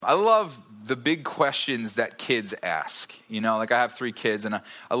I love the big questions that kids ask. Like I have 3 kids, and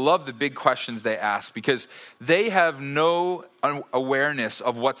I love the big questions they ask because they have no awareness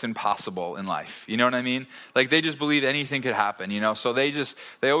of what's impossible in life. You know what I mean? Like they just believe anything could happen, So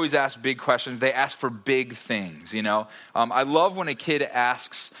they always ask big questions. They ask for big things, I love when a kid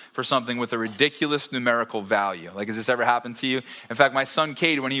asks for something with a ridiculous numerical value. Like, has this ever happened to you? In fact, my son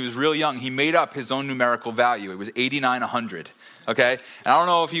Cade, when he was real young, he made up his own numerical value. It was 89,100. Okay? And I don't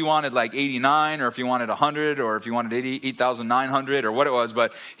know if he wanted like 89 or if he wanted 100 or if he wanted 88,900 or what it was,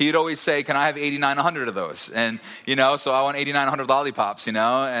 but he'd always say, can I have 89,100 of those? And, so I want 8,900 lollipops,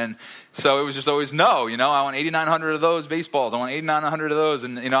 and so it was just always no, I want 8,900 of those baseballs. I want 8,900 of those.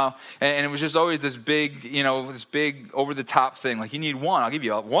 And, and it was just always this big, this big over the top thing. Like you need one, I'll give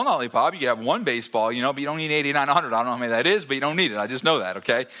you one lollipop. You can have one baseball, but you don't need 8,900. I don't know how many that is, but you don't need it. I just know that.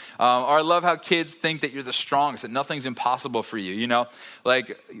 Okay. Or I love how kids think that you're the strongest, that nothing's impossible for you.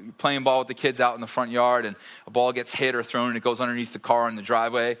 Like playing ball with the kids out in the front yard and a ball gets hit or thrown and it goes underneath the car in the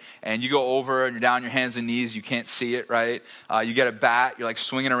driveway and you go over and you're down on your hands and knees. You can't see it, right? You get a bat, you're like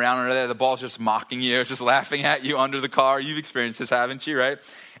swinging around under there. The ball's just mocking you, just laughing at you under the car. You've experienced this, haven't you, right?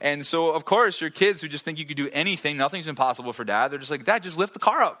 And so, of course, your kids who just think you could do anything, nothing's impossible for dad. They're just like, Dad, just lift the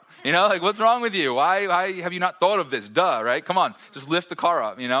car up. Like, what's wrong with you? Why have you not thought of this? Duh, right? Come on, just lift the car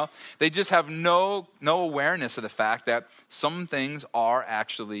up, They just have no awareness of the fact that some things are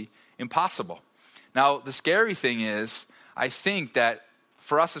actually impossible. Now, the scary thing is, I think that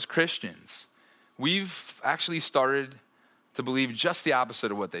for us as Christians, we've actually started to believe just the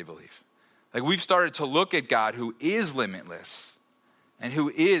opposite of what they believe. Like we've started to look at God who is limitless and who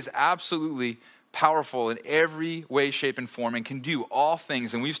is absolutely powerful in every way, shape, and form and can do all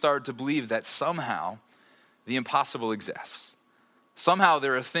things. And we've started to believe that somehow the impossible exists. Somehow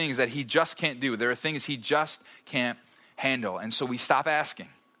there are things that he just can't do. There are things he just can't handle. And so we stop asking.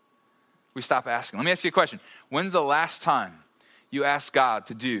 Let me ask you a question. When's the last time you asked God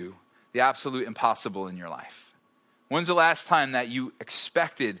to do the absolute impossible in your life? When's the last time that you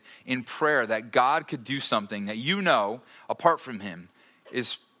expected in prayer that God could do something that apart from him,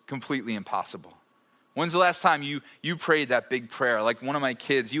 is completely impossible? When's the last time you prayed that big prayer? Like one of my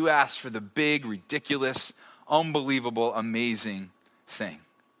kids, you asked for the big, ridiculous, unbelievable, amazing thing.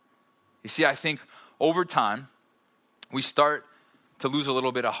 You see, I think over time, we start to lose a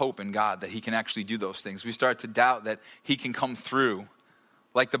little bit of hope in God that he can actually do those things. We start to doubt that he can come through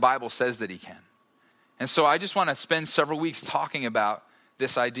like the Bible says that he can. And so I just want to spend several weeks talking about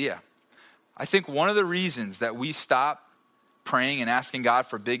this idea. I think one of the reasons that we stop praying and asking God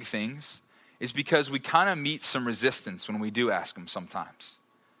for big things is because we kind of meet some resistance when we do ask him sometimes.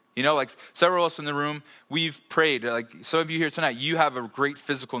 Like several of us in the room, we've prayed. Like some of you here tonight, you have a great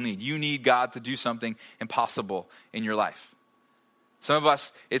physical need. You need God to do something impossible in your life. Some of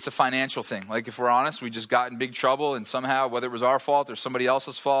us, it's a financial thing. Like if we're honest, we just got in big trouble and somehow, whether it was our fault or somebody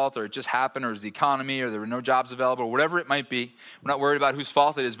else's fault or it just happened or it was the economy or there were no jobs available or whatever it might be, we're not worried about whose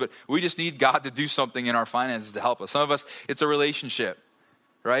fault it is, but we just need God to do something in our finances to help us. Some of us, it's a relationship,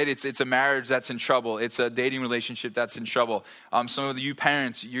 right? It's a marriage that's in trouble. It's a dating relationship that's in trouble. Some of you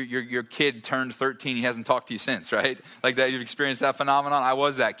parents, your kid turned 13. He hasn't talked to you since, right? Like that, you've experienced that phenomenon. I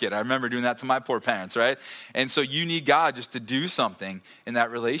was that kid. I remember doing that to my poor parents, right? And so you need God just to do something in that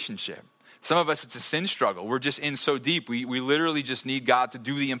relationship. Some of us, it's a sin struggle. We're just in so deep. We literally just need God to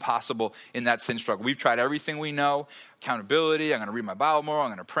do the impossible in that sin struggle. We've tried everything we know. Accountability, I'm going to read my Bible more, I'm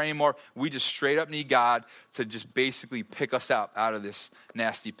going to pray more. We just straight up need God to just basically pick us out of this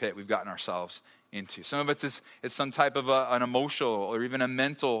nasty pit we've gotten ourselves into. Some of it's some type of an emotional or even a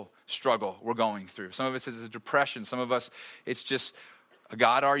mental struggle we're going through. Some of us is a depression. Some of us, it's just,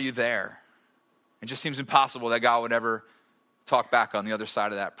 God, are you there? It just seems impossible that God would ever talk back on the other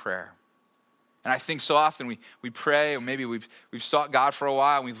side of that prayer. And I think so often we pray, or maybe we've sought God for a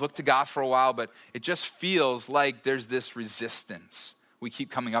while, and we've looked to God for a while, but it just feels like there's this resistance we keep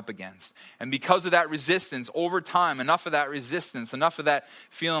coming up against. And because of that resistance, over time, enough of that resistance, enough of that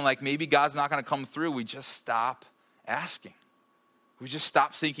feeling like maybe God's not going to come through, we just stop asking. We just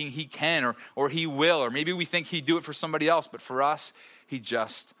stop thinking he can or he will, or maybe we think he'd do it for somebody else, but for us, he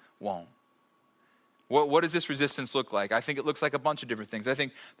just won't. What does this resistance look like? I think it looks like a bunch of different things. I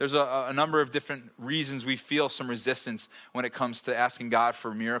think there's a number of different reasons we feel some resistance when it comes to asking God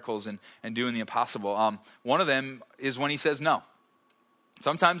for miracles and doing the impossible. One of them is when he says no.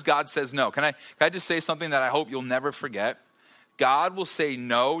 Sometimes God says no. Can I just say something that I hope you'll never forget? God will say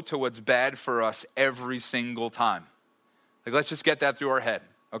no to what's bad for us every single time. Like, let's just get that through our head,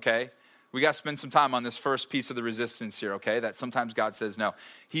 okay? We got to spend some time on this first piece of the resistance here, okay? That sometimes God says no.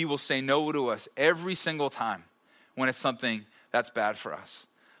 He will say no to us every single time when it's something that's bad for us.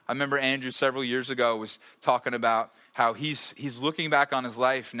 I remember Andrew several years ago was talking about how he's looking back on his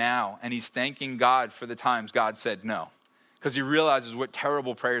life now, and he's thanking God for the times God said no. Because he realizes what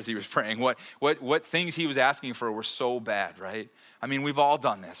terrible prayers he was praying, what things he was asking for were so bad, right? I mean, we've all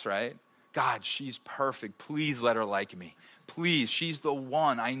done this, right? God, she's perfect. Please let her like me. Please, she's the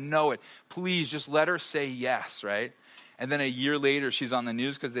one. I know it. Please, just let her say yes, right? And then a year later, she's on the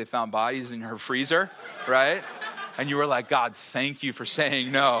news because they found bodies in her freezer, right? And you were like, God, thank you for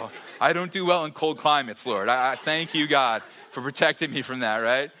saying no. I don't do well in cold climates, Lord. I thank you, God, for protecting me from that,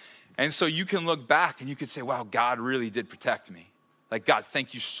 right? And so you can look back and you could say, wow, God really did protect me. Like, God,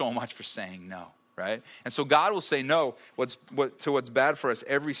 thank you so much for saying no, right? And so God will say no to what's bad for us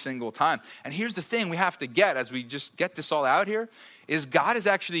every single time. And here's the thing we have to get as we just get this all out here is God is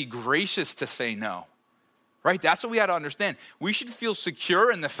actually gracious to say no, right? That's what we had to understand. We should feel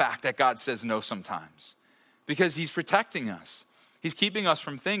secure in the fact that God says no sometimes because he's protecting us. He's keeping us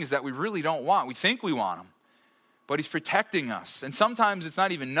from things that we really don't want. We think we want them, but he's protecting us. And sometimes it's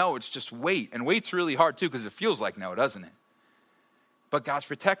not even no, it's just wait. And wait's really hard too because it feels like no, doesn't it? But God's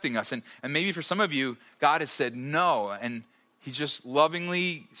protecting us. And maybe for some of you, God has said no, and he's just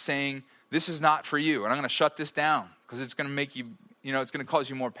lovingly saying, this is not for you, and I'm going to shut this down because it's going to make you, it's going to cause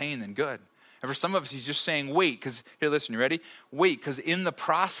you more pain than good. And for some of us, he's just saying, wait, because, here, listen, you ready? Wait, because in the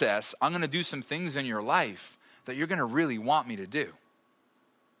process, I'm going to do some things in your life that you're going to really want me to do,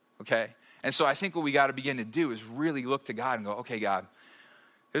 okay? And so I think what we got to begin to do is really look to God and go, okay, God,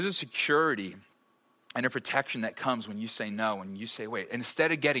 there's a security and a protection that comes when you say no, when you say wait. And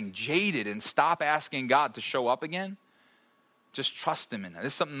instead of getting jaded and stop asking God to show up again, just trust him in that.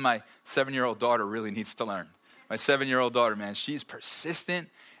 This is something my 7-year-old daughter really needs to learn. My 7-year-old daughter, man, she's persistent.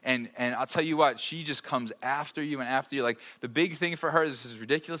 And I'll tell you what, she just comes after you and after you. Like the big thing for her, this is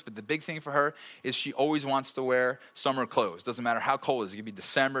ridiculous, but the big thing for her is she always wants to wear summer clothes. Doesn't matter how cold it is. It could be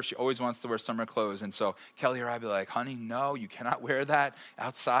December. She always wants to wear summer clothes. And so Kelly or I be like, honey, no, you cannot wear that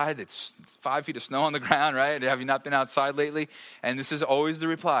outside. It's 5 feet of snow on the ground, right? Have you not been outside lately? And this is always the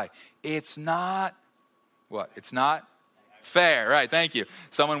reply. It's not, what? It's not fair. Right, thank you.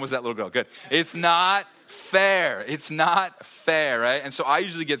 Someone was that little girl. Good. It's not fair. It's not fair, right? And so I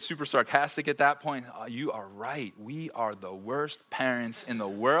usually get super sarcastic at that point. Oh, you are right. We are the worst parents in the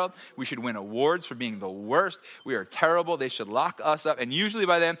world. We should win awards for being the worst. We are terrible. They should lock us up. And usually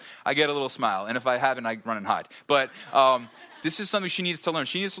by then, I get a little smile. And if I haven't, I run and hide. But this is something she needs to learn.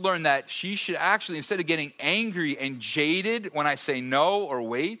 She needs to learn that she should actually, instead of getting angry and jaded when I say no or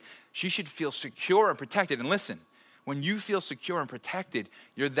wait, she should feel secure and protected. And listen, when you feel secure and protected,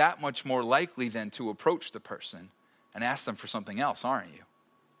 you're that much more likely then to approach the person and ask them for something else, aren't you?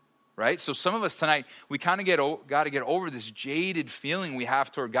 Right? So some of us tonight, we kind of got to get over this jaded feeling we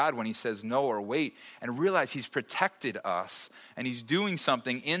have toward God when he says no or wait and realize he's protected us and he's doing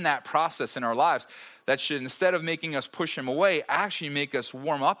something in that process in our lives that should, instead of making us push him away, actually make us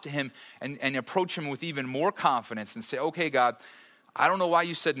warm up to him and approach him with even more confidence and say, okay, God, I don't know why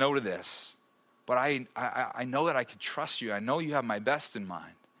you said no to this. But I know that I can trust you. I know you have my best in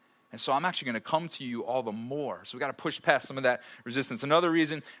mind. And so I'm actually going to come to you all the more. So we got to push past some of that resistance. Another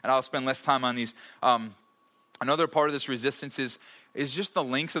reason, and I'll spend less time on these, another part of this resistance is just the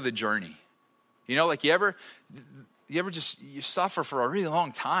length of the journey. You know, like you ever you suffer for a really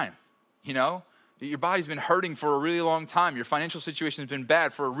long time, you know? Your body's been hurting for a really long time. Your financial situation's been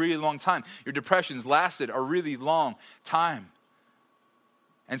bad for a really long time. Your depression's lasted a really long time.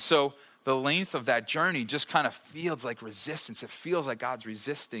 And so the length of that journey just kind of feels like resistance. It feels like God's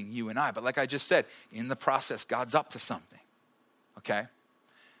resisting you and I. But like I just said, in the process, God's up to something, okay?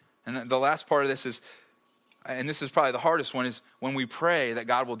 And the last part of this is, and this is probably the hardest one, is when we pray that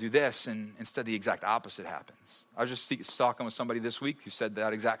God will do this, and instead the exact opposite happens. I was just talking with somebody this week who said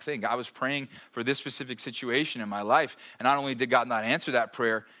that exact thing. I was praying for this specific situation in my life, and not only did God not answer that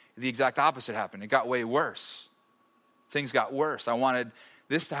prayer, the exact opposite happened. It got way worse. Things got worse. I wanted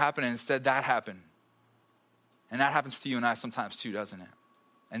this to happen, and instead that happened. And that happens to you and I sometimes too, doesn't it?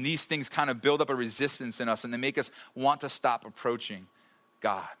 And these things kind of build up a resistance in us, and they make us want to stop approaching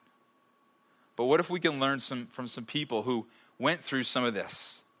God. But what if we can learn from some people who went through some of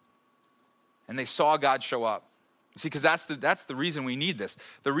this, and they saw God show up? See, because that's the reason we need this.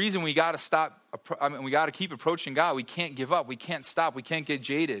 The reason we got to stop, we got to keep approaching God. We can't give up. We can't stop. We can't get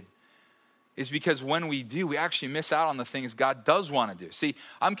jaded. Is because when we do, we actually miss out on the things God does want to do. See,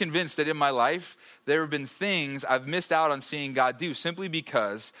 I'm convinced that in my life, there have been things I've missed out on seeing God do simply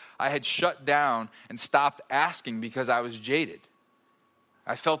because I had shut down and stopped asking because I was jaded.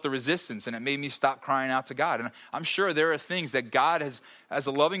 I felt the resistance, and it made me stop crying out to God. And I'm sure there are things that God has, as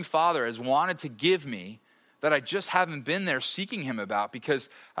a loving father, has wanted to give me, that I just haven't been there seeking him about because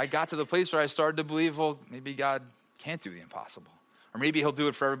I got to the place where I started to believe, well, maybe God can't do the impossible. Or maybe he'll do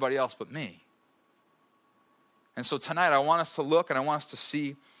it for everybody else but me. And so tonight I want us to look and I want us to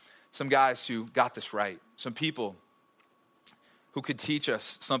see some guys who got this right. Some people who could teach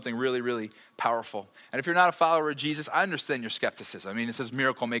us something really, really powerful. And if you're not a follower of Jesus, I understand your skepticism. I mean, it says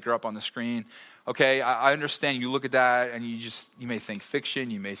Miracle Maker up on the screen. Okay, I understand you look at that and you may think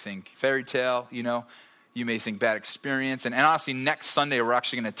fiction, you may think fairy tale, you may think bad experience. And honestly, next Sunday, we're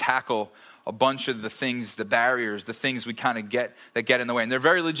actually going to tackle a bunch of the things, the barriers, the things we kind of get in the way. And they're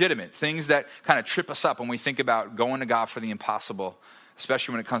very legitimate, things that kind of trip us up when we think about going to God for the impossible,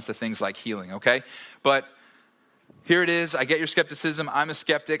 especially when it comes to things like healing, okay? But here it is. I get your skepticism. I'm a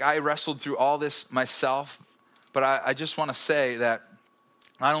skeptic. I wrestled through all this myself. But I just want to say that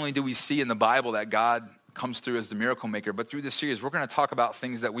not only do we see in the Bible that God comes through as the miracle maker, but through this series, we're going to talk about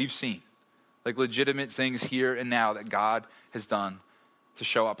things that we've seen, like legitimate things here and now that God has done to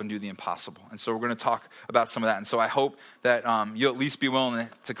show up and do the impossible. And so we're going to talk about some of that. And so I hope that you'll at least be willing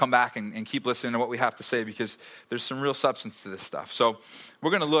to come back and keep listening to what we have to say, because there's some real substance to this stuff. So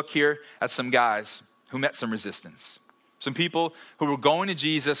we're going to look here at some guys who met some resistance. Some people who were going to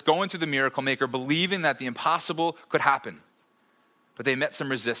Jesus, going to the miracle maker, believing that the impossible could happen. But they met some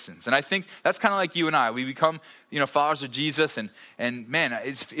resistance. And I think that's kind of like you and I. We become, followers of Jesus. And man,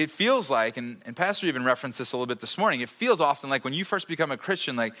 it feels like, and Pastor even referenced this a little bit this morning, it feels often like when you first become a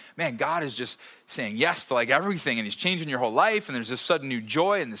Christian, like, man, God is just saying yes to like everything. And he's changing your whole life. And there's this sudden new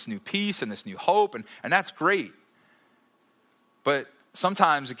joy and this new peace and this new hope. And that's great. But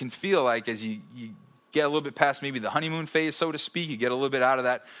sometimes it can feel like as you get a little bit past maybe the honeymoon phase, so to speak, you get a little bit out of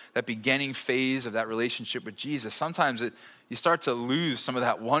that beginning phase of that relationship with Jesus. Sometimes you start to lose some of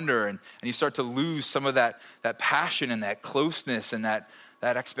that wonder and you start to lose some of that passion and that closeness and that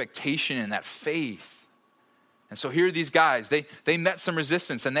expectation and that faith. And so here are these guys. They met some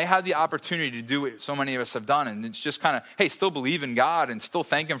resistance and they had the opportunity to do what so many of us have done. And it's just kind of, hey, still believe in God and still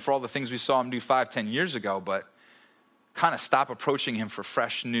thank him for all the things we saw him do 5-10 years ago, but kind of stop approaching him for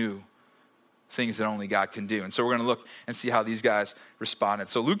fresh, new things that only God can do. And so we're going to look and see how these guys responded.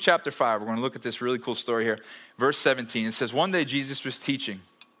 So Luke chapter 5, we're going to look at this really cool story here. Verse 17, it says, one day Jesus was teaching,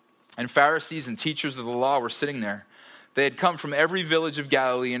 and Pharisees and teachers of the law were sitting there. They had come from every village of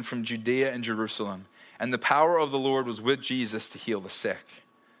Galilee and from Judea and Jerusalem, and the power of the Lord was with Jesus to heal the sick.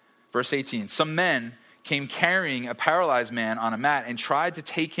 Verse 18, some men came carrying a paralyzed man on a mat and tried to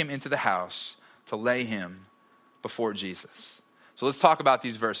take him into the house to lay him before Jesus. So let's talk about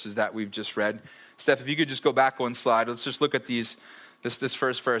these verses that we've just read. Steph, if you could just go back one slide. Let's just look at this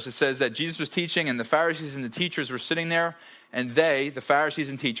first verse. It says that Jesus was teaching and the Pharisees and the teachers were sitting there, and the Pharisees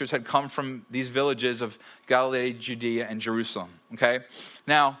and teachers, had come from these villages of Galilee, Judea, and Jerusalem. Okay?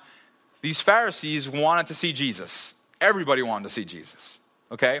 Now, these Pharisees wanted to see Jesus. Everybody wanted to see Jesus.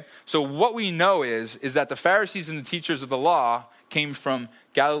 Okay? So what we know is that the Pharisees and the teachers of the law came from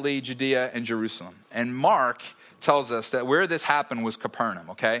Galilee, Judea, and Jerusalem. And Mark tells us that where this happened was Capernaum,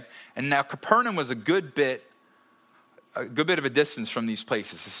 okay? And now Capernaum was a good bit of a distance from these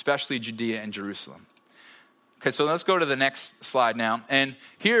places, especially Judea and Jerusalem. Okay, so let's go to the next slide now. And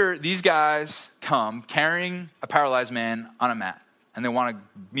here, these guys come carrying a paralyzed man on a mat, and they want to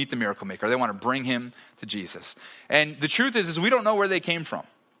meet the miracle maker. They want to bring him to Jesus. And the truth is we don't know where they came from.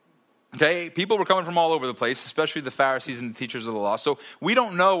 Okay, people were coming from all over the place, especially the Pharisees and the teachers of the law. So we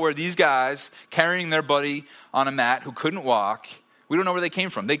don't know where these guys carrying their buddy on a mat who couldn't walk, we don't know where they came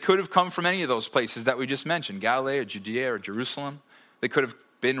from. They could have come from any of those places that we just mentioned, Galilee or Judea or Jerusalem. They could have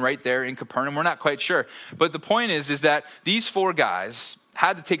been right there in Capernaum. We're not quite sure. But the point is that these four guys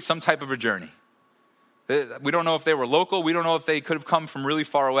had to take some type of a journey. We don't know if they were local. We don't know if they could have come from really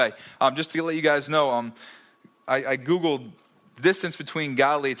far away. Just to let you guys know, I Googled distance between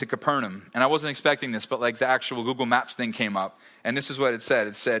Galilee to Capernaum, and I wasn't expecting this, but like the actual Google Maps thing came up, and this is what it said.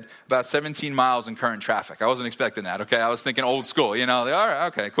 It said about 17 miles in current traffic. I wasn't expecting that, okay? I was thinking old school, all right,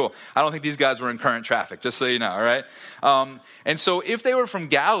 okay, cool. I don't think these guys were in current traffic, just so you know, all right? And so if they were from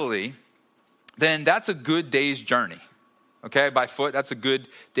Galilee, then that's a good day's journey, okay? By foot, that's a good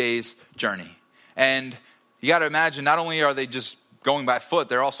day's journey. And you got to imagine, not only are they just going by foot,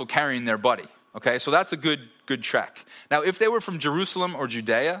 they're also carrying their buddy, okay? So that's a good trek. Now, if they were from Jerusalem or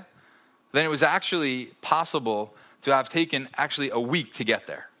Judea, then it was actually possible to have taken actually a week to get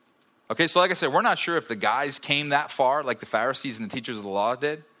there. Okay, so like I said, we're not sure if the guys came that far like the Pharisees and the teachers of the law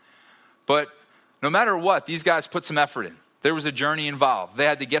did, but no matter what, these guys put some effort in. There was a journey involved. They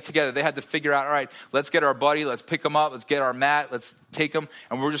had to get together. They had to figure out, all right, let's get our buddy, let's pick him up, let's get our mat, let's take him,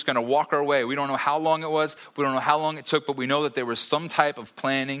 and we're just going to walk our way. We don't know how long it was. We don't know how long it took, but we know that there was some type of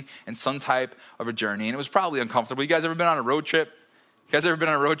planning and some type of a journey, and it was probably uncomfortable. You guys ever been on a road trip? You guys ever been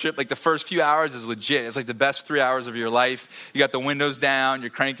on a road trip? Like the first few hours is legit. It's like the best 3 hours of your life. You got the windows down, you're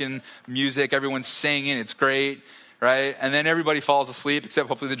cranking music, everyone's singing, it's great. Right? And then everybody falls asleep, except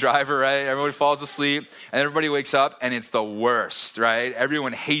hopefully the driver, right? Everybody falls asleep, and everybody wakes up, and it's the worst, right?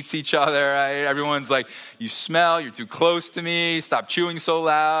 Everyone hates each other, right? Everyone's like, you smell, you're too close to me, stop chewing so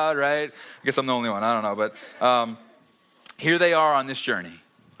loud, right? I guess I'm the only one, I don't know. But here they are on this journey,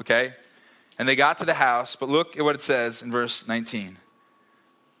 okay? And they got to the house, but look at what it says in verse 19.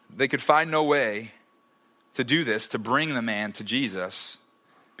 They could find no way to do this, to bring the man to Jesus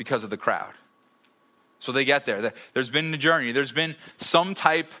because of the crowd. So they get there. There's been a journey. There's been some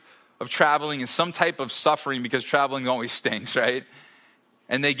type of traveling and some type of suffering because traveling always stinks, right?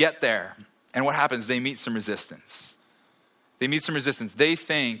 And they get there. And what happens? They meet some resistance. They meet some resistance. They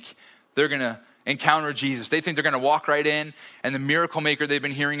think they're going to encounter Jesus. They think they're going to walk right in, and the miracle maker they've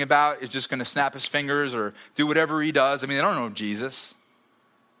been hearing about is just going to snap his fingers or do whatever he does. I mean, they don't know Jesus.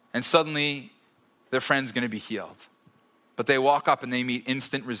 And suddenly, their friend's going to be healed. But they walk up and they meet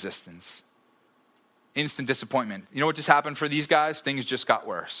instant resistance. Instant disappointment. You know what just happened for these guys? Things just got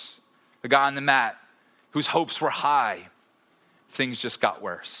worse. The guy on the mat, whose hopes were high, things just got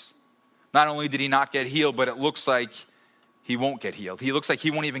worse. Not only did he not get healed, but it looks like he won't get healed. He looks like he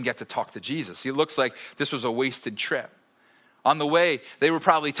won't even get to talk to Jesus. He looks like this was a wasted trip. On the way, they were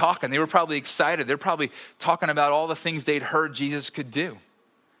probably talking. They were probably excited. They're probably talking about all the things they'd heard Jesus could do.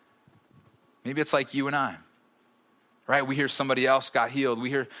 Maybe it's like you and I. Right? We hear somebody else got healed. We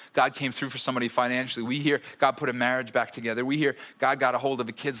hear God came through for somebody financially. We hear God put a marriage back together. We hear God got a hold of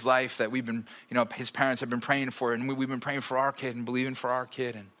a kid's life that we've been, his parents have been praying for, and we've been praying for our kid and believing for our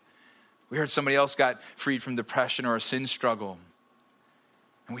kid. And we heard somebody else got freed from depression or a sin struggle.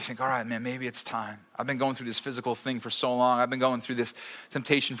 And we think, all right, man, maybe it's time. I've been going through this physical thing for so long. I've been going through this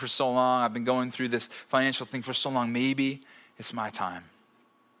temptation for so long. I've been going through this financial thing for so long. Maybe it's my time.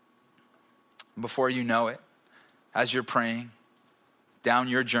 And before you know it, as you're praying down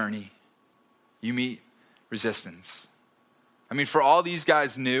your journey, you meet resistance. I mean, for all these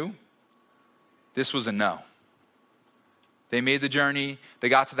guys knew, this was a no. They made the journey. They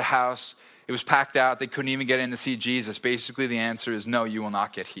got to the house. It was packed out. They couldn't even get in to see Jesus. Basically, the answer is no, you will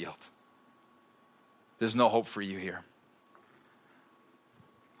not get healed. There's no hope for you here.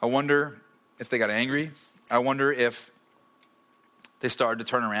 I wonder if they got angry. I wonder if they started to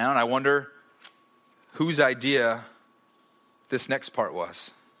turn around. I wonder whose idea this next part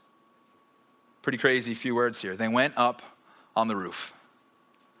was. Pretty crazy few words here. They went up on the roof.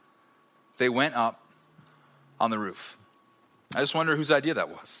 They went up on the roof. I just wonder whose idea that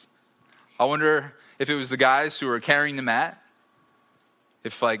was. I wonder if it was the guys who were carrying the mat.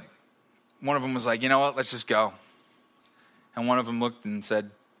 If one of them was like, you know what, let's just go. And one of them looked and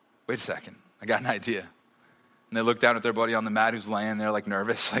said, wait a second, I got an idea. And they look down at their buddy on the mat who's laying there like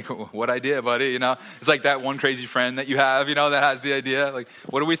nervous. Like, what idea, buddy? It's like that one crazy friend that you have, that has the idea. Like,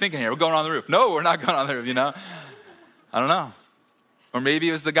 what are we thinking here? We're going on the roof. No, we're not going on the roof, I don't know. Or maybe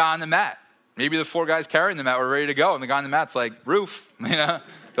it was the guy on the mat. Maybe the 4 guys carrying the mat were ready to go. And the guy on the mat's like, roof,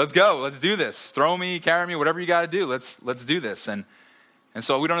 let's go. Let's do this. Throw me, carry me, whatever you got to do. Let's do this. And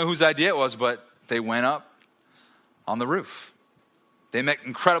so we don't know whose idea it was, but they went up on the roof. They met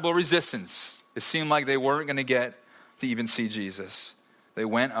incredible resistance. It seemed like they weren't going to get to even see Jesus. They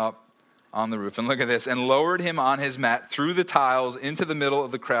went up on the roof. And look at this. And lowered him on his mat through the tiles into the middle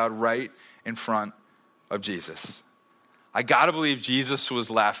of the crowd right in front of Jesus. I got to believe Jesus was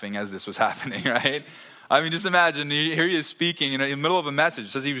laughing as this was happening, right? I mean, just imagine, here he is speaking in the middle of a message. It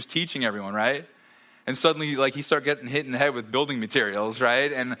says he was teaching everyone, right? And suddenly, he started getting hit in the head with building materials,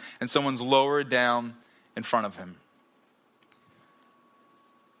 right? And someone's lowered down in front of him.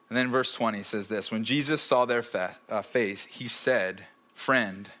 And then verse 20 says this, when Jesus saw their faith, he said,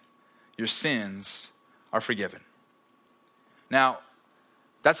 friend, your sins are forgiven. Now,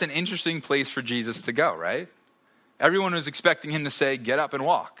 that's an interesting place for Jesus to go, right? Everyone was expecting him to say, get up and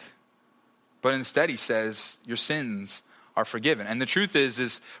walk. But instead he says, your sins are forgiven. And the truth is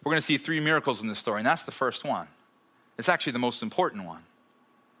we're going to see 3 miracles in this story, and that's the first one. It's actually the most important one.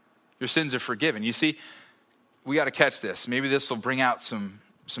 Your sins are forgiven. You see, we got to catch this. Maybe this will bring out some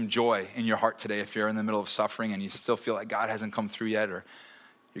joy in your heart today if you're in the middle of suffering and you still feel like God hasn't come through yet, or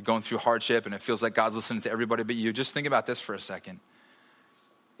you're going through hardship and it feels like God's listening to everybody but you. Just think about this for a second.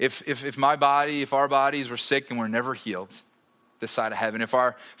 If our bodies were sick and were never healed, this side of heaven, if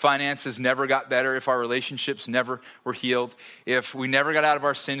our finances never got better, if our relationships never were healed, if we never got out of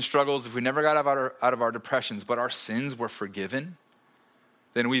our sin struggles, if we never got out of our depressions, but our sins were forgiven,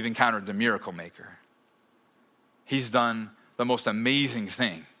 then we've encountered the miracle maker. He's done the most amazing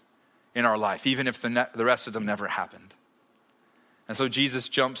thing in our life, even if the rest of them never happened. And so Jesus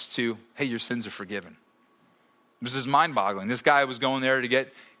jumps to, hey, your sins are forgiven. This is mind-boggling. This guy was going there to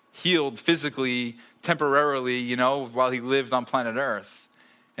get healed physically, temporarily, while he lived on planet Earth.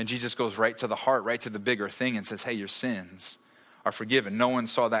 And Jesus goes right to the heart, right to the bigger thing and says, hey, your sins are forgiven. No one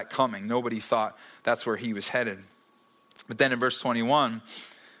saw that coming. Nobody thought that's where he was headed. But then in verse 21,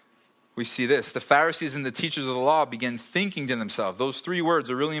 we see this. The Pharisees and the teachers of the law began thinking to themselves. Those three words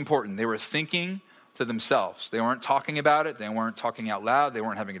are really important. They were thinking to themselves. They weren't talking about it. They weren't talking out loud. They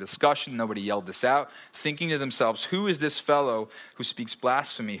weren't having a discussion. Nobody yelled this out. Thinking to themselves, who is this fellow who speaks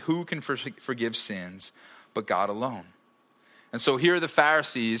blasphemy? Who can forgive sins but God alone? And so here are the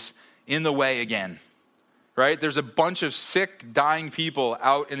Pharisees in the way again, right? There's a bunch of sick, dying people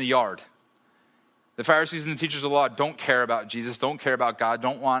out in the yard. The Pharisees and the teachers of the law don't care about Jesus, don't care about God,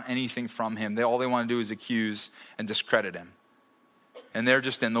 don't want anything from him. All they want to do is accuse and discredit him. And they're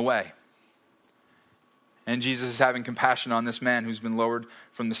just in the way. And Jesus is having compassion on this man who's been lowered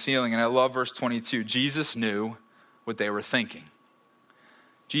from the ceiling. And I love verse 22. Jesus knew what they were thinking.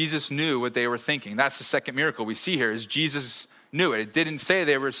 Jesus knew what they were thinking. That's the second miracle we see here, is Jesus knew it. It didn't say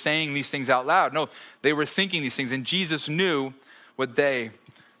they were saying these things out loud. No, they were thinking these things. And Jesus knew what they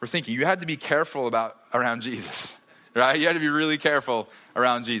were thinking. You had to be careful around Jesus, right? You had to be really careful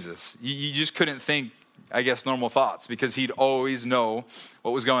around Jesus. You just couldn't think, I guess, normal thoughts, because he'd always know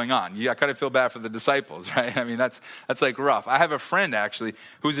what was going on. I kind of feel bad for the disciples, right? I mean, that's like rough. I have a friend actually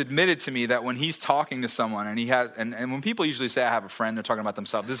who's admitted to me that when he's talking to someone and when people usually say I have a friend, they're talking about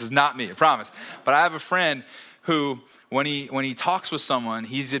themselves. This is not me, I promise. But I have a friend who, when he talks with someone,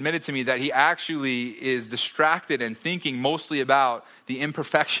 he's admitted to me that he actually is distracted and thinking mostly about the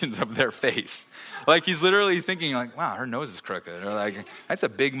imperfections of their face. Like he's literally thinking like, wow, her nose is crooked. Or like, that's a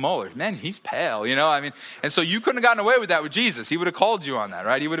big molar. Man, he's pale, And so you couldn't have gotten away with that with Jesus. He would have called you on that,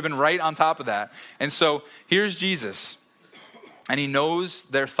 right? He would have been right on top of that. And so here's Jesus, and he knows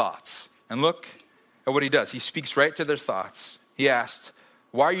their thoughts. And look at what he does. He speaks right to their thoughts. He asked,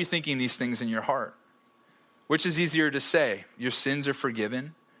 why are you thinking these things in your heart? Which is easier to say, your sins are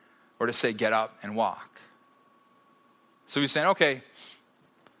forgiven, or to say, get up and walk? So he's saying, okay,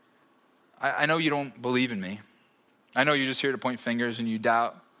 I know you don't believe in me. I know you're just here to point fingers and you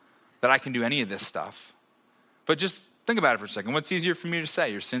doubt that I can do any of this stuff. But just think about it for a second. What's easier for me to say,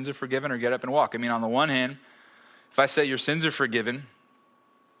 your sins are forgiven, or get up and walk? I mean, on the one hand, if I say your sins are forgiven,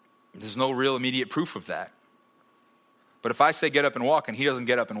 there's no real immediate proof of that. But if I say get up and walk and he doesn't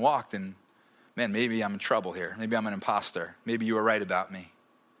get up and walk, then man, maybe I'm in trouble here. Maybe I'm an imposter. Maybe you were right about me. And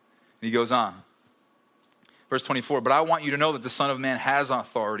he goes on. Verse 24, but I want you to know that the Son of Man has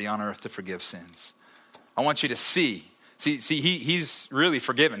authority on earth to forgive sins. I want you to see. He's really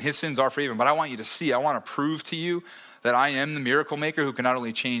forgiven. His sins are forgiven. But I want you to see. I want to prove to you that I am the miracle maker who can not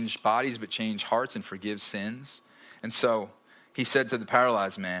only change bodies, but change hearts and forgive sins. And so he said to the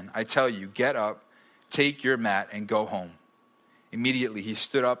paralyzed man, I tell you, get up, take your mat, and go home. Immediately he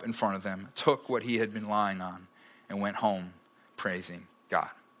stood up in front of them, took what he had been lying on, and went home praising God.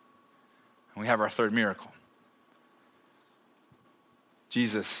 And we have our third miracle.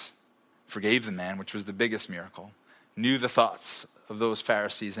 Jesus forgave the man, which was the biggest miracle, knew the thoughts of those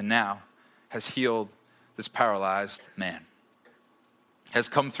Pharisees, and now has healed this paralyzed man. Has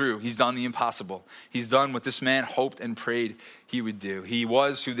come through. He's done the impossible. He's done what this man hoped and prayed he would do. He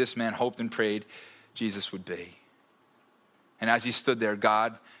was who this man hoped and prayed Jesus would be. And as he stood there,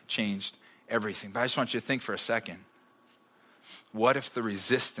 God changed everything. But I just want you to think for a second. What if the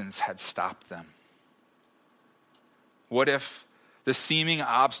resistance had stopped them? What if the seeming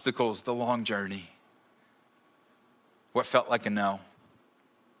obstacles, the long journey, what felt like a no,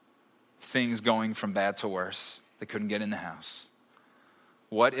 things going from bad to worse, they couldn't get in the house.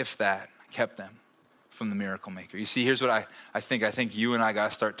 What if that kept them from the miracle maker? You see, here's what I think. I think you and I got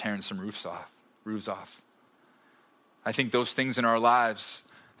to start tearing some roofs off. I think those things in our lives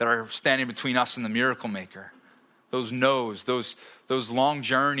that are standing between us and the miracle maker, those no's, those long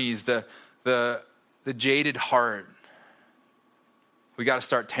journeys, the jaded heart, we got to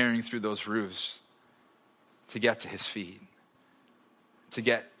start tearing through those roofs to get to his feet, to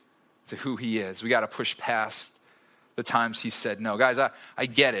get to who he is. We got to push past the times he said no. Guys, I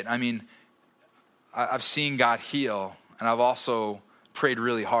get it. I mean, I've seen God heal, and I've also prayed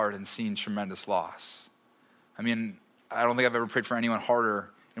really hard and seen tremendous loss. I mean, I don't think I've ever prayed for anyone harder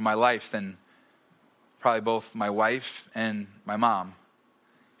in my life than probably both my wife and my mom.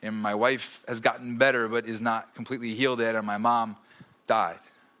 And my wife has gotten better, but is not completely healed yet, and my mom died.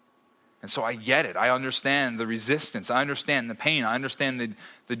 And so I get it. I understand the resistance. I understand the pain. I understand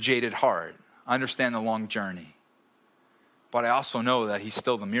the jaded heart. I understand the long journey. But I also know that he's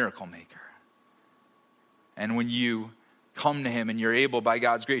still the miracle maker. And when you come to him and you're able, by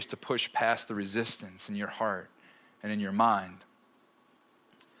God's grace, to push past the resistance in your heart and in your mind,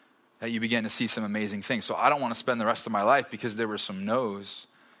 that you begin to see some amazing things. So I don't want to spend the rest of my life, because there were some no's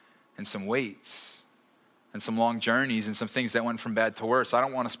and some waits and some long journeys and some things that went from bad to worse. I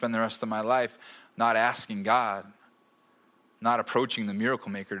don't want to spend the rest of my life not asking God, not approaching the miracle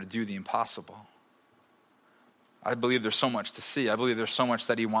maker to do the impossible. I believe there's so much to see. I believe there's so much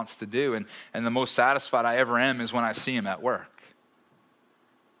that he wants to do. And the most satisfied I ever am is when I see him at work.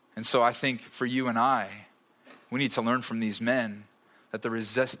 And so I think for you and I, we need to learn from these men that the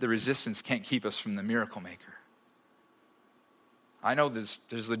resistance can't keep us from the miracle maker. I know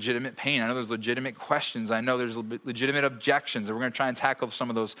there's legitimate pain. I know there's legitimate questions. I know there's legitimate objections. And we're going to try and tackle some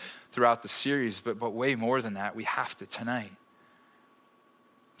of those throughout the series. But way more than that, we have to tonight.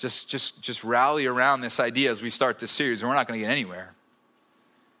 Just rally around this idea as we start this series, and we're not going to get anywhere.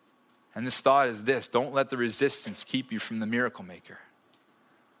 And this thought is this: don't let the resistance keep you from the miracle maker.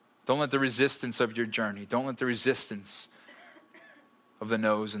 Don't let the resistance of your journey, don't let the resistance of the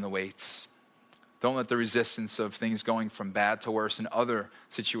no's and the waits, don't let the resistance of things going from bad to worse in other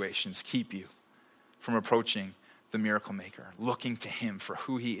situations keep you from approaching the miracle maker, looking to him for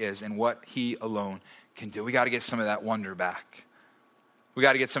who he is and what he alone can do. We got to get some of that wonder back. We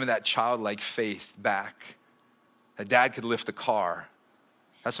got to get some of that childlike faith back. That dad could lift a car.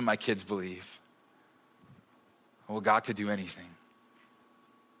 That's what my kids believe. Well, God could do anything.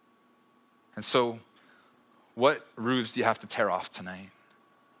 And so, what roofs do you have to tear off tonight?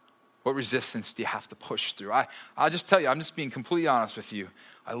 What resistance do you have to push through? I'll just tell you, I'm just being completely honest with you.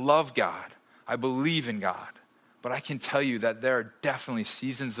 I love God. I believe in God. But I can tell you that there are definitely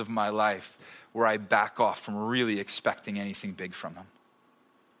seasons of my life where I back off from really expecting anything big from him.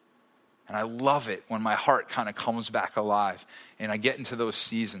 And I love it when my heart kind of comes back alive and I get into those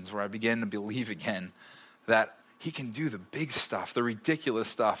seasons where I begin to believe again that he can do the big stuff, the ridiculous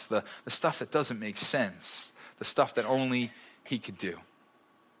stuff, the stuff that doesn't make sense, the stuff that only he could do.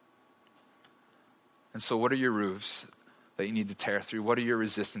 And so what are your roofs that you need to tear through? What are your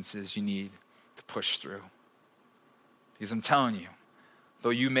resistances you need to push through? Because I'm telling you, though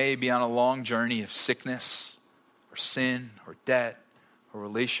you may be on a long journey of sickness or sin or debt or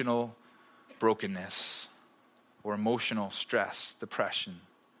relational brokenness or emotional stress, depression,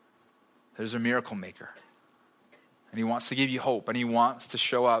 there's a miracle maker. And he wants to give you hope, and he wants to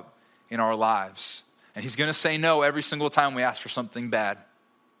show up in our lives. And he's going to say no every single time we ask for something bad.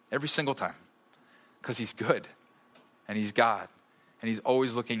 Every single time. Because he's good, and he's God, and he's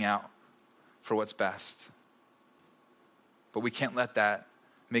always looking out for what's best. But we can't let that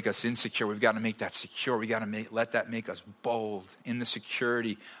make us insecure. We've got to make that secure. We've got to let that make us bold in the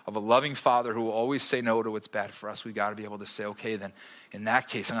security of a loving Father who will always say no to what's bad for us. We've got to be able to say, okay, then in that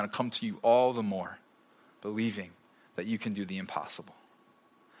case, I'm going to come to you all the more, believing that you can do the impossible.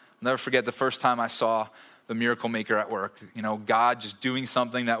 I'll never forget the first time I saw the miracle maker at work. You know, God just doing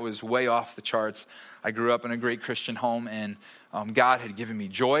something that was way off the charts. I grew up in a great Christian home, and God had given me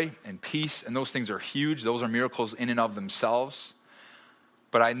joy and peace, and those things are huge. Those are miracles in and of themselves.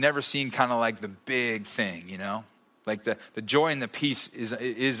 But I'd never seen kind of like the big thing, you know? Like the joy and the peace is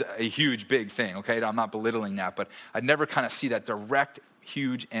a huge, big thing, okay? I'm not belittling that, but I'd never kind of see that direct,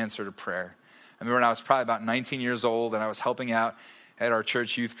 huge answer to prayer. I remember when I was probably about 19 years old, and I was helping out at our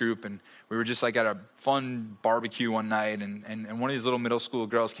church youth group, and we were just like at a fun barbecue one night, and one of these little middle school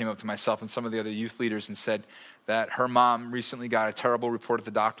girls came up to myself and some of the other youth leaders and said that her mom recently got a terrible report at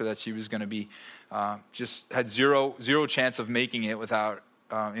the doctor that she was going to be, just had zero chance of making it without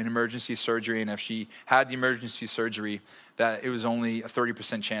an emergency surgery, and if she had the emergency surgery, that it was only a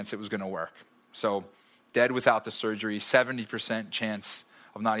 30% chance it was going to work. So dead without the surgery, 70% chance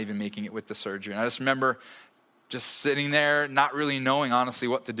of not even making it with the surgery. And I just remember just sitting there, not really knowing honestly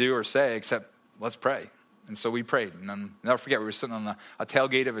what to do or say, except let's pray. And so we prayed. And I'll never forget, we were sitting on a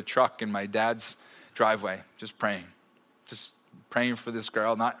tailgate of a truck in my dad's driveway, just praying for this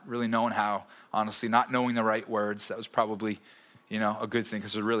girl, not really knowing how, honestly, not knowing the right words. That was probably, a good thing,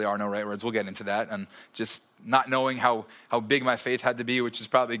 because there really are no right words. We'll get into that. And just not knowing how big my faith had to be, which is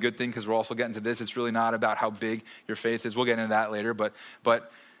probably a good thing, because we're also getting to this. It's really not about how big your faith is. We'll get into that later.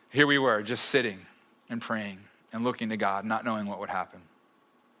 But here we were, just sitting and praying and looking to God, not knowing what would happen.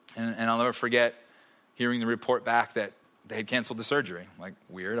 And I'll never forget hearing the report back that they had canceled the surgery. Like,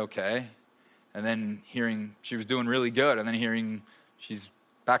 weird, okay. and then hearing she was doing really good, and then hearing she's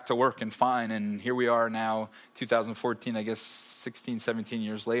back to work and fine, and here we are now, 2014, I guess 16, 17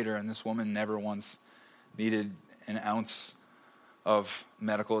 years later, and this woman never once needed an ounce of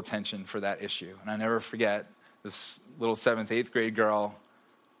medical attention for that issue. And I never forget this little 7th, 8th grade girl,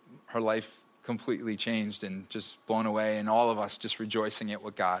 her life completely changed and just blown away, and all of us just rejoicing at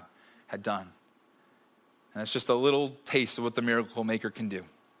what God had done. And it's just a little taste of what the miracle maker can do.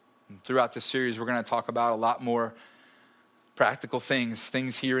 And throughout this series, we're going to talk about a lot more practical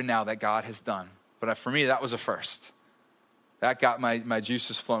things here and now that God has done. But for me, that was a first. That got my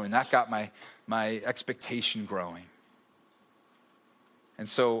juices flowing. That got my expectation growing. And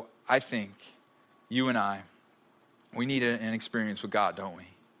so I think you and I, we need an experience with God, don't we?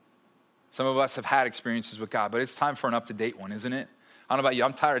 Some of us have had experiences with God, but it's time for an up-to-date one, isn't it? I don't know about you.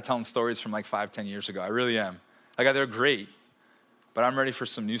 I'm tired of telling stories from like 5-10 years ago. I really am. Like, they're great, but I'm ready for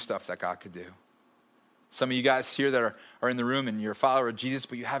some new stuff that God could do. Some of you guys here that are in the room and you're a follower of Jesus,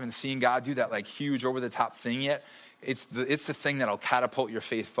 but you haven't seen God do that like huge over-the-top thing yet. It's the thing that'll catapult your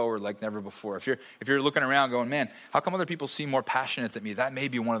faith forward like never before. If you're looking around going, man, how come other people seem more passionate than me? That may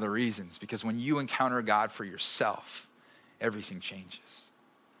be one of the reasons, because when you encounter God for yourself, everything changes.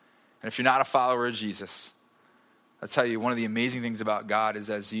 And if you're not a follower of Jesus, I'll tell you, one of the amazing things about God is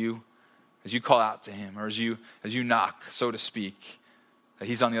as you call out to him, or as you knock, so to speak, that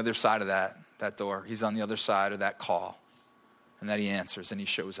he's on the other side of that door. He's on the other side of that call, and that he answers and he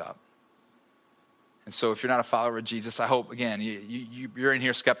shows up. And so if you're not a follower of Jesus, I hope, again, you're in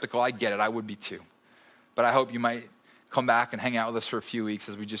here skeptical. I get it. I would be too. But I hope you might come back and hang out with us for a few weeks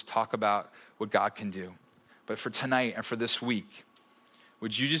as we just talk about what God can do. But for tonight and for this week,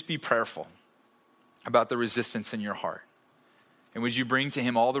 would you just be prayerful about the resistance in your heart? And would you bring to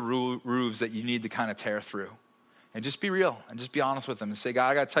him all the roofs that you need to kind of tear through? And just be real and just be honest with him and say, God,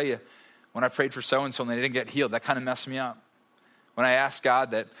 I got to tell you, when I prayed for so-and-so and they didn't get healed, that kind of messed me up. When I asked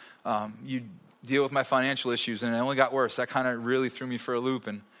God that you deal with my financial issues and it only got worse, that kind of really threw me for a loop,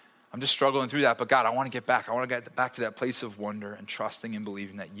 and I'm just struggling through that. But God, I want to get back. I want to get back to that place of wonder and trusting and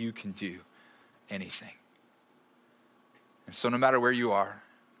believing that you can do anything. And so no matter where you are,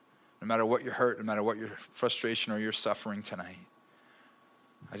 no matter what you're hurt, no matter what your frustration or your suffering tonight,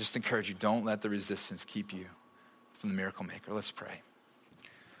 I just encourage you, don't let the resistance keep you from the miracle maker. Let's pray.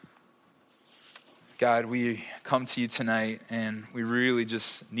 God, we come to you tonight and we really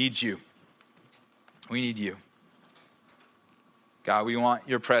just need you. We need you. God, we want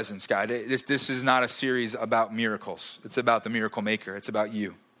your presence, God. This is not a series about miracles. It's about the miracle maker. It's about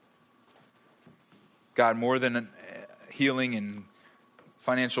you. God, more than healing and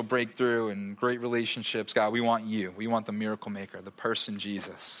financial breakthrough and great relationships, God, we want you. We want the miracle maker, the person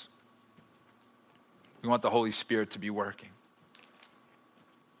Jesus. We want the Holy Spirit to be working.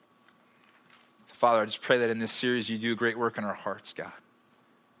 So, Father, I just pray that in this series you do great work in our hearts, God.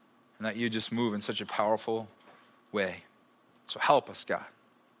 And that you just move in such a powerful way. So help us, God.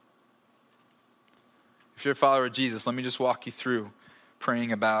 If you're a follower of Jesus, let me just walk you through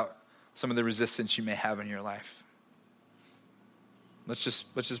praying about some of the resistance you may have in your life. Let's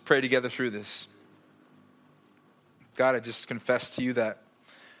just pray together through this. God, I just confess to you that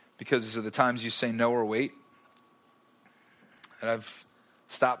because of the times you say no or wait, that I've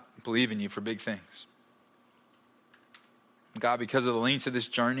stopped believing you for big things. God, because of the length of this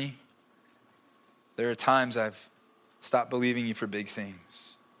journey, there are times I've stopped believing you for big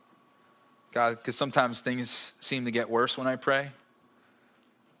things. God, because sometimes things seem to get worse when I pray.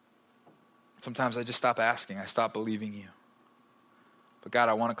 Sometimes I just stop asking. I stop believing you. But God,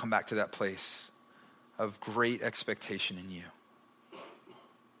 I want to come back to that place of great expectation in you.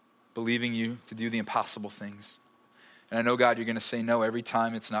 Believing you to do the impossible things. And I know, God, you're going to say no every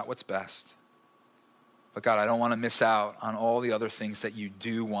time. It's not what's best. But God, I don't want to miss out on all the other things that you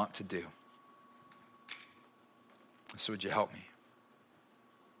do want to do. So would you help me?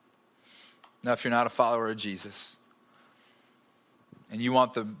 Now, if you're not a follower of Jesus, and you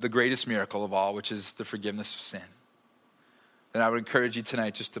want the greatest miracle of all, which is the forgiveness of sin, then I would encourage you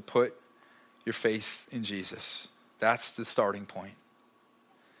tonight just to put your faith in Jesus. That's the starting point.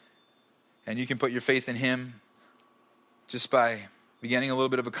 And you can put your faith in him just by beginning a little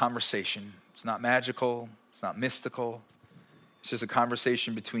bit of a conversation. It's not magical. It's not mystical. It's just a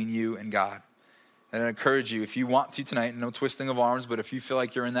conversation between you and God. And I encourage you, if you want to tonight, no twisting of arms, but if you feel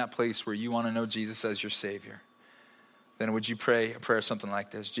like you're in that place where you want to know Jesus as your Savior, then would you pray a prayer something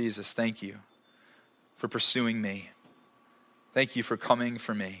like this? Jesus, thank you for pursuing me. Thank you for coming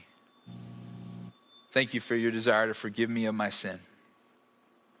for me. Thank you for your desire to forgive me of my sin.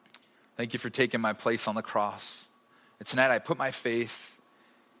 Thank you for taking my place on the cross. And tonight I put my faith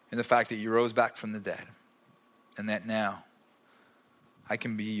in the fact that you rose back from the dead and that now I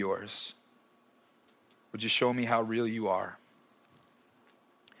can be yours. Would you show me how real you are?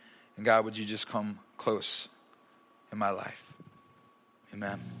 And God, would you just come close in my life?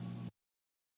 Amen.